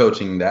NFL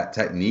coaching, that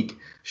technique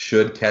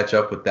should catch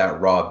up with that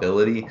raw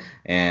ability,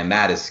 and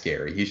that is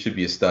scary. He should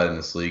be a stud in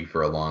this league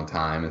for a long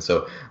time. And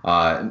so,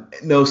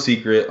 no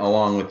secret,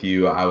 along with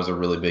you, I was a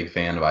really big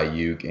fan of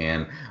Ayuk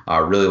and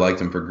really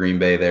liked him for Green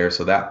Bay there.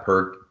 So that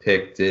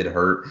pick did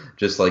hurt,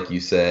 just like you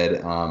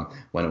said,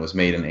 when it was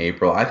made in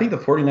April. I think the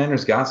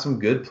 49ers got some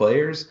good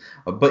players,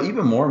 but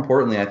even more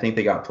importantly, I think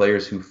they got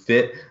players who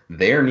fit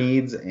their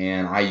needs,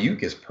 and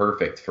Ayuk is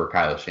perfect for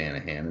Kyle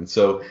Shanahan. And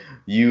so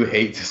you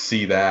hate to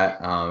see that.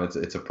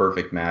 It's a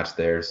perfect match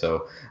there.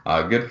 So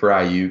good for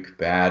Ayuk,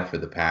 bad for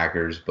the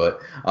Packers. But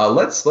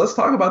let's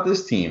talk about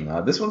this team.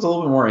 This one's a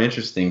little bit more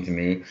interesting to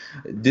me.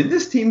 Did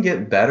this team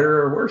get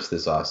better or worse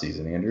this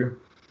offseason, Andrew?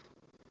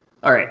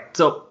 All right,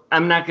 so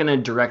I'm not going to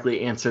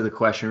directly answer the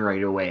question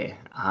right away,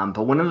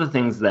 but one of the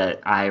things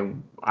that I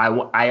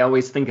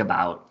always think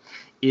about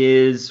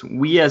is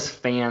we as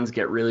fans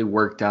get really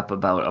worked up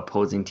about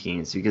opposing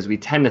teams, because we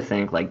tend to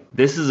think like,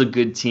 this is a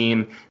good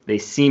team. They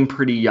seem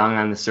pretty young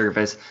on the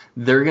surface.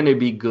 They're going to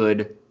be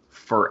good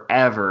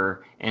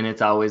forever, and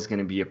it's always going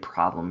to be a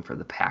problem for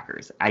the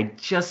Packers. I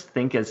just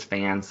think as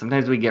fans,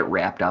 sometimes we get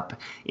wrapped up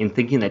in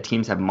thinking that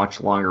teams have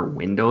much longer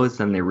windows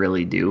than they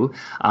really do.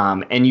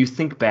 And you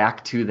think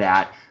back to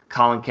that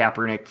Colin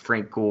Kaepernick,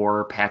 Frank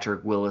Gore,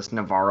 Patrick Willis,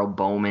 Navarro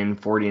Bowman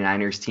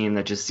 49ers team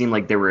that just seemed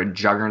like they were a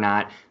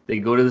juggernaut. They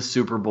go to the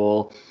Super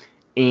Bowl,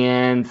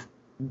 and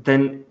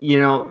then,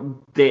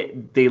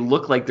 they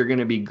look like they're going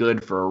to be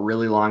good for a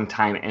really long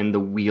time, and the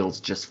wheels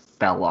just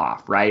fell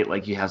off, right?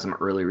 Like, you have some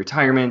early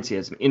retirements, you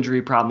have some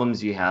injury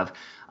problems, you have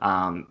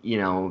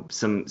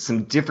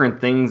some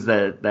different things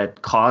that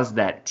caused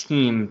that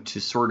team to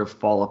sort of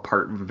fall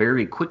apart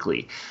very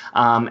quickly.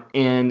 And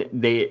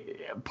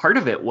part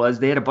of it was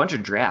they had a bunch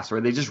of drafts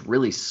where they just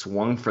really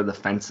swung for the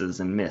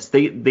fences and missed.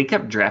 They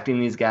kept drafting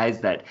these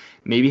guys that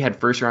maybe had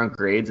first round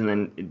grades and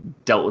then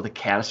dealt with a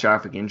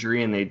catastrophic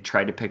injury, and they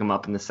tried to pick them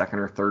up in the 2nd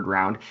or 3rd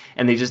round,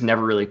 and they just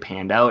never really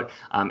panned out.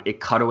 It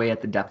cut away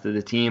at the depth of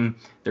the team.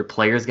 Their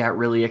players got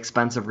really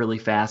expensive really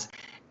fast.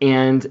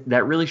 And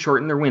that really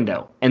shortened their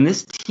window. And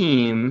this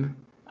team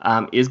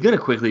is going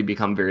to quickly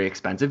become very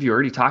expensive. You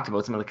already talked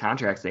about some of the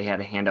contracts they had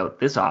to hand out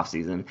this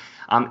offseason.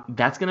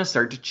 That's going to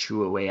start to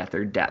chew away at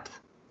their depth.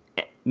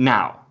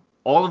 Now,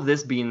 all of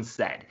this being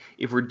said,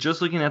 if we're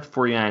just looking at the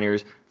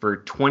 49ers for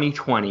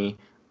 2020,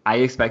 I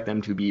expect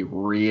them to be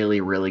really,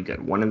 really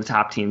good. One of the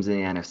top teams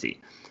in the NFC.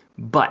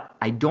 But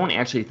I don't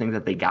actually think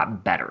that they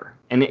got better.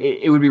 And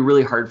it would be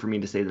really hard for me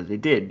to say that they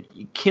did.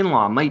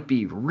 Kinlaw might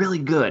be really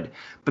good,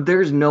 but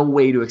there's no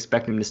way to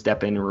expect him to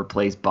step in and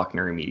replace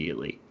Buckner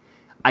immediately.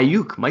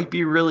 Ayuk might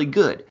be really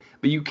good,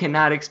 but you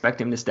cannot expect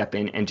him to step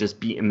in and just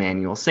beat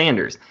Emmanuel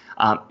Sanders.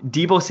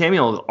 Deebo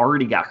Samuel has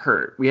already got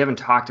hurt. We haven't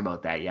talked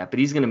about that yet, but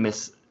he's going to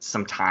miss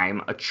some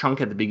time, a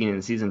chunk at the beginning of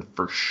the season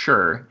for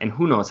sure, and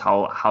who knows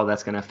how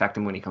that's going to affect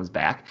him when he comes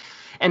back.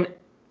 And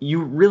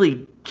you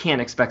really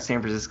can't expect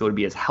San Francisco to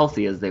be as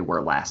healthy as they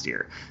were last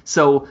year.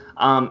 So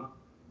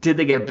did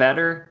they get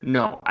better?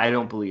 No, I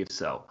don't believe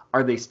so.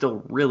 Are they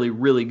still really,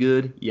 really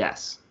good?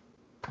 Yes.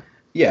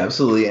 Yeah,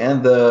 absolutely.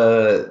 And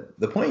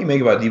the point you make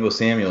about Deebo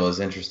Samuel is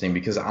interesting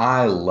because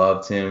I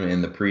loved him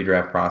in the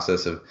pre-draft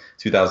process of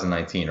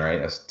 2019, right?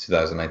 That's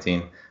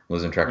 2019,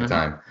 losing track of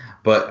time.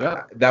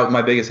 But that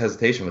my biggest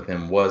hesitation with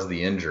him was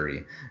the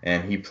injury.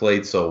 And he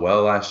played so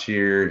well last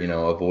year,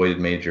 avoided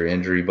major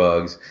injury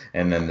bugs.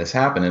 And then this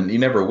happened. And you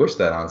never wish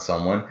that on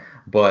someone.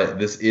 But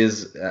this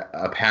is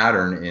a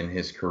pattern in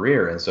his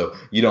career, and so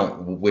you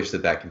don't wish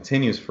that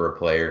continues for a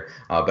player.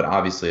 But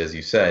obviously, as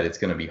you said, it's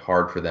going to be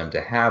hard for them to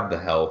have the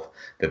health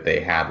that they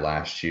had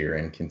last year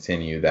and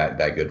continue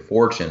that good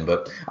fortune.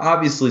 But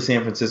obviously,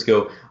 San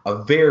Francisco,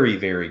 a very,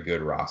 very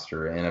good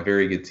roster and a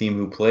very good team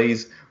who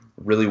plays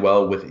really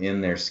well within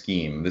their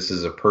scheme. This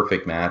is a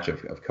perfect match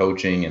of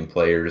coaching and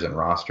players and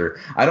roster.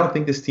 I don't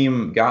think this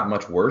team got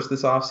much worse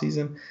this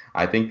offseason.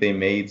 I think they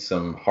made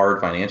some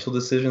hard financial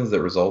decisions that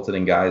resulted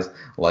in guys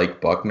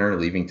like Buckner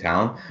leaving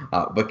town,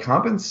 but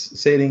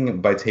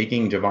compensating by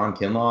taking Javon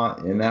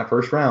Kinlaw in that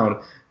first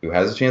round, who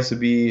has a chance to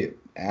be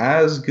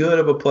as good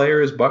of a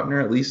player as Buckner,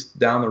 at least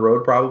down the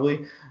road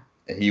probably.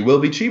 He will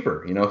be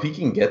cheaper. If he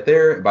can get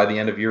there by the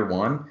end of year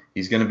one,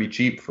 he's going to be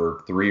cheap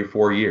for 3 or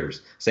 4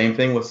 years. Same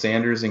thing with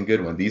Sanders and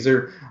Goodwin. These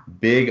are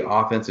big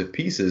offensive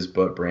pieces,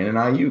 but Brandon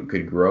Ayuk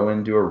could grow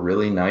into a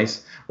really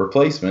nice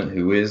replacement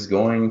who is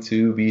going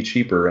to be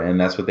cheaper, and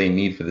that's what they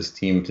need for this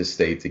team to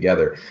stay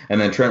together. And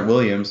then Trent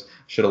Williams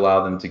should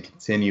allow them to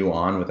continue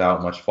on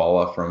without much fall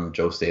off from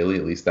Joe Staley.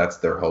 At least that's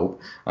their hope.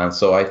 And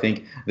so I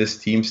think this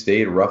team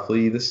stayed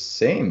roughly the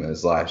same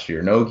as last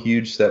year. No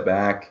huge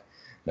setback.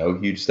 No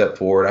huge step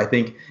forward. I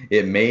think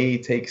it may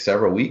take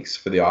several weeks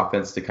for the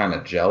offense to kind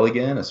of gel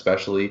again,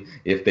 especially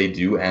if they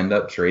do end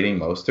up trading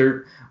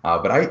Mostert.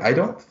 But I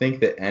don't think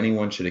that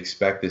anyone should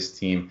expect this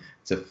team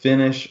to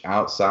finish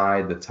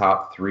outside the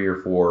top 3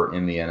 or 4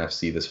 in the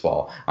NFC this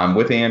fall. I'm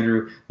with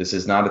Andrew. This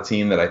is not a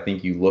team that I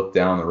think you look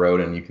down the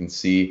road and you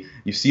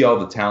see all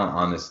the talent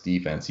on this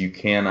defense. You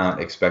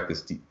cannot expect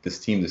this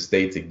team to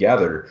stay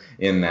together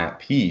in that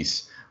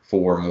piece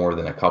for more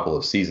than a couple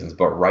of seasons.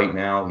 But right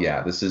now,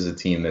 yeah, this is a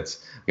team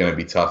that's going to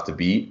be tough to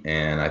beat,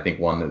 and I think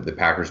one that the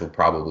Packers will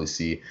probably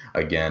see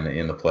again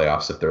in the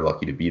playoffs if they're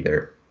lucky to be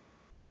there.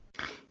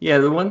 Yeah,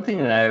 the one thing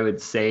that I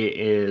would say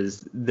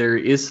is there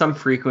is some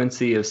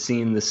frequency of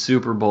seeing the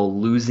Super Bowl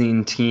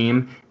losing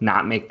team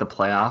not make the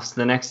playoffs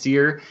the next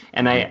year.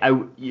 And I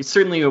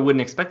certainly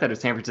wouldn't expect that of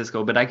San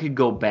Francisco, but I could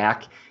go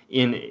back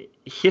in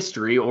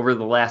history over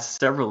the last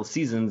several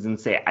seasons and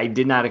say I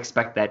did not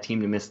expect that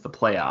team to miss the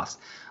playoffs.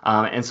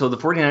 And so the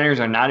 49ers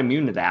are not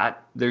immune to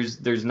that.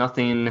 There's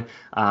nothing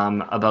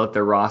about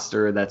their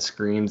roster that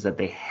screams that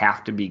they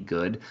have to be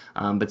good.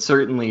 But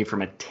certainly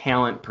from a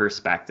talent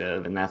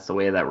perspective, and that's the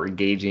way that we're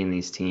gauging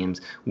these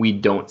teams, we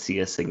don't see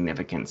a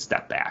significant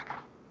step back.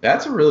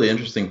 That's a really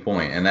interesting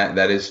point, and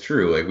that is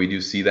true. Like, we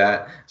do see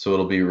that, so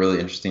it'll be really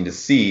interesting to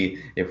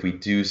see if we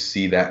do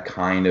see that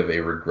kind of a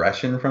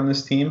regression from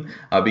this team,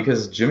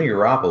 because Jimmy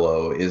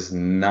Garoppolo is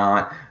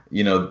not,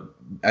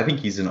 I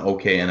think he's an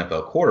okay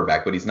NFL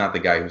quarterback, but he's not the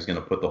guy who's going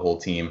to put the whole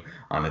team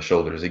on his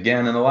shoulders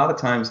again. And a lot of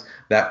times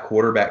that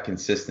quarterback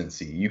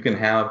consistency, you can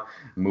have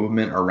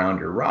movement around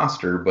your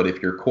roster, but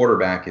if your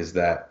quarterback is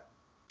that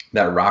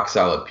rock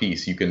solid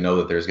piece, you can know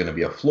that there's going to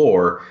be a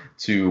floor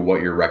to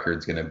what your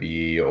record's going to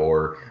be,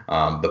 or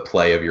the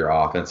play of your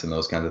offense and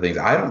those kinds of things.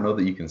 I don't know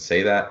that you can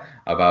say that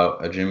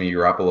about a Jimmy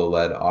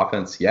Garoppolo-led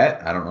offense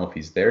yet. I don't know if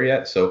he's there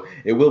yet. So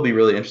it will be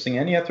really interesting.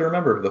 And you have to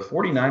remember, the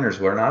 49ers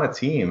were not a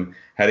team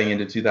heading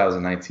into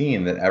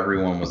 2019 that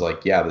everyone was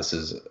like, yeah, this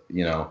is,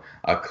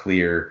 a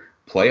clear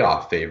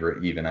playoff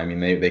favorite even. I mean,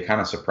 they kind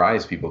of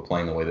surprised people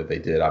playing the way that they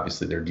did.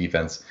 Obviously, their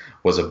defense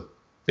was a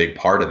big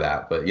part of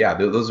that, but yeah,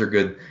 those are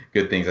good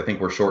things. I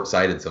think we're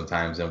short-sighted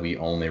sometimes, and we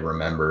only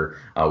remember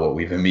what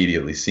we've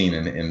immediately seen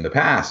in the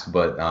past,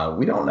 but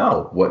we don't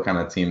know what kind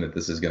of team that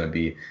this is going to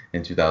be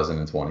in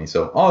 2020.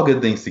 So all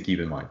good things to keep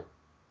in mind.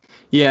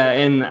 Yeah,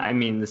 and I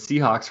mean, the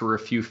Seahawks were a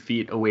few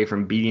feet away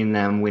from beating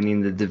them,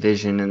 winning the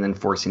division, and then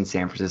forcing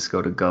San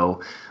Francisco to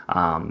go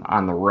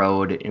on the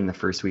road in the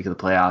first week of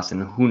the playoffs.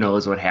 And who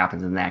knows what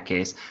happens in that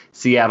case.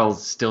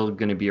 Seattle's still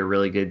going to be a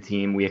really good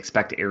team. We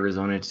expect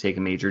Arizona to take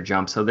a major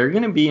jump. So they're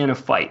going to be in a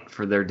fight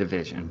for their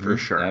division, for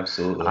sure.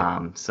 Absolutely.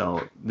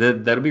 So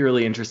that'll be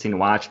really interesting to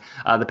watch.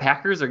 The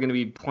Packers are going to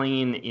be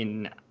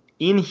playing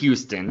in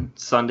Houston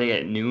Sunday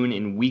at noon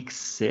in Week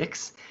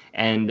 6.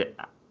 And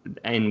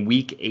in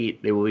Week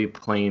 8, they will be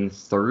playing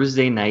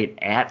Thursday night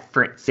at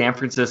San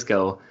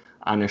Francisco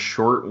on a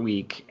short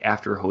week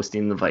after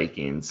hosting the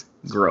Vikings.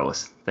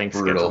 Gross. Thanks,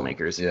 schedule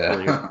makers.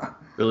 Yeah.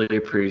 Really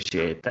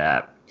appreciate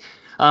that.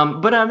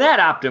 But on that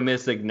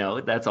optimistic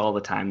note, that's all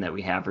the time that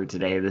we have for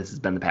today. This has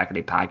been the Pack a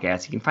Day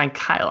Podcast. You can find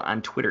Kyle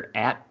on Twitter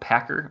at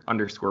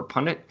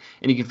Packer_pundit,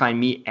 and you can find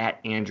me at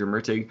Andrew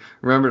Mertig.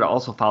 Remember to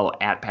also follow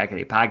at Pack a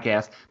Day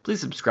Podcast. Please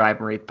subscribe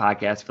and rate the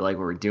podcast if you like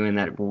what we're doing.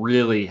 That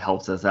really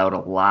helps us out a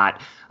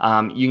lot.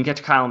 You can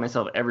catch Kyle and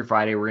myself every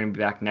Friday. We're going to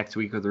be back next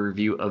week with a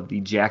review of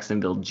the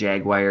Jacksonville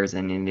Jaguars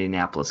and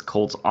Indianapolis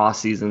Colts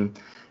offseason.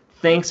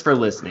 Thanks for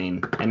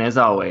listening, and as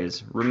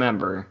always,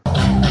 remember...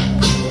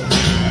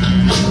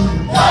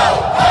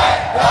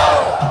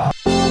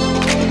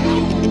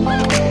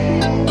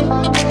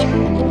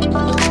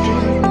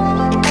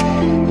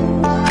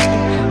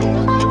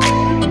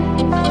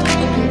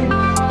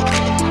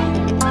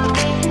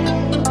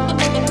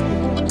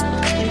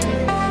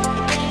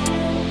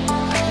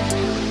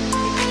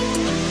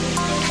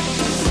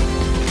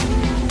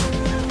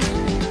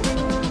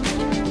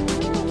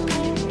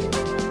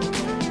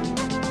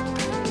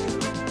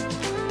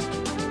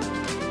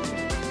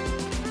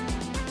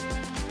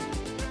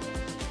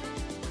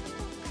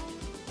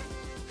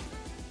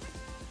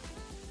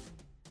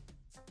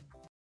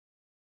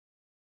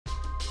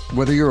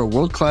 Whether you're a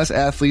world-class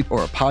athlete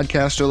or a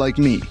podcaster like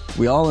me,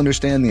 we all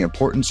understand the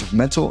importance of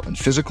mental and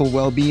physical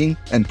well-being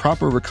and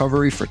proper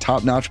recovery for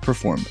top-notch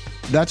performance.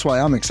 That's why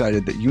I'm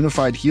excited that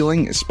Unified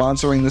Healing is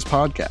sponsoring this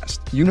podcast.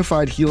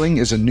 Unified Healing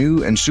is a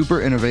new and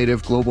super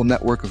innovative global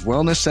network of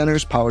wellness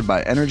centers powered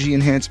by Energy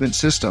Enhancement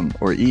System,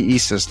 or EE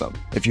System.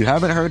 If you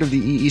haven't heard of the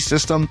EE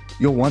System,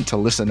 you'll want to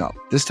listen up.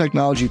 This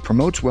technology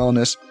promotes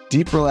wellness,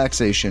 deep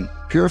relaxation,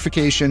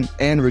 purification,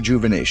 and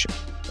rejuvenation.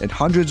 In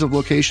hundreds of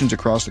locations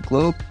across the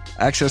globe,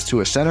 access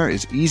to a center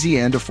is easy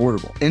and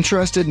affordable.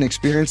 Interested in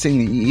experiencing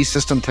the EE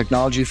System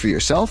technology for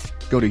yourself?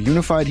 Go to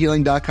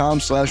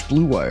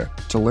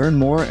unifiedhealing.com/bluewire to learn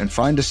more and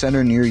find a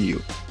center near you.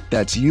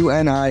 That's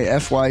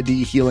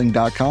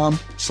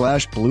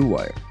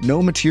unifydhealing.com/bluewire.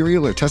 No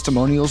material or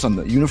testimonials on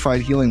the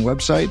Unified Healing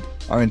website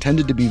are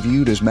intended to be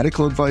viewed as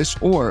medical advice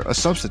or a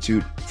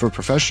substitute for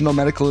professional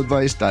medical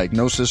advice,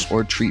 diagnosis,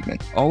 or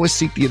treatment. Always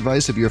seek the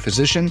advice of your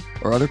physician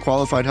or other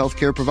qualified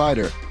healthcare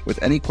provider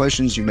with any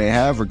questions you may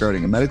have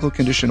regarding a medical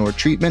condition or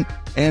treatment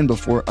and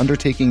before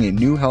undertaking a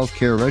new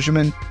healthcare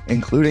regimen,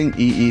 including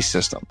EE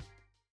System.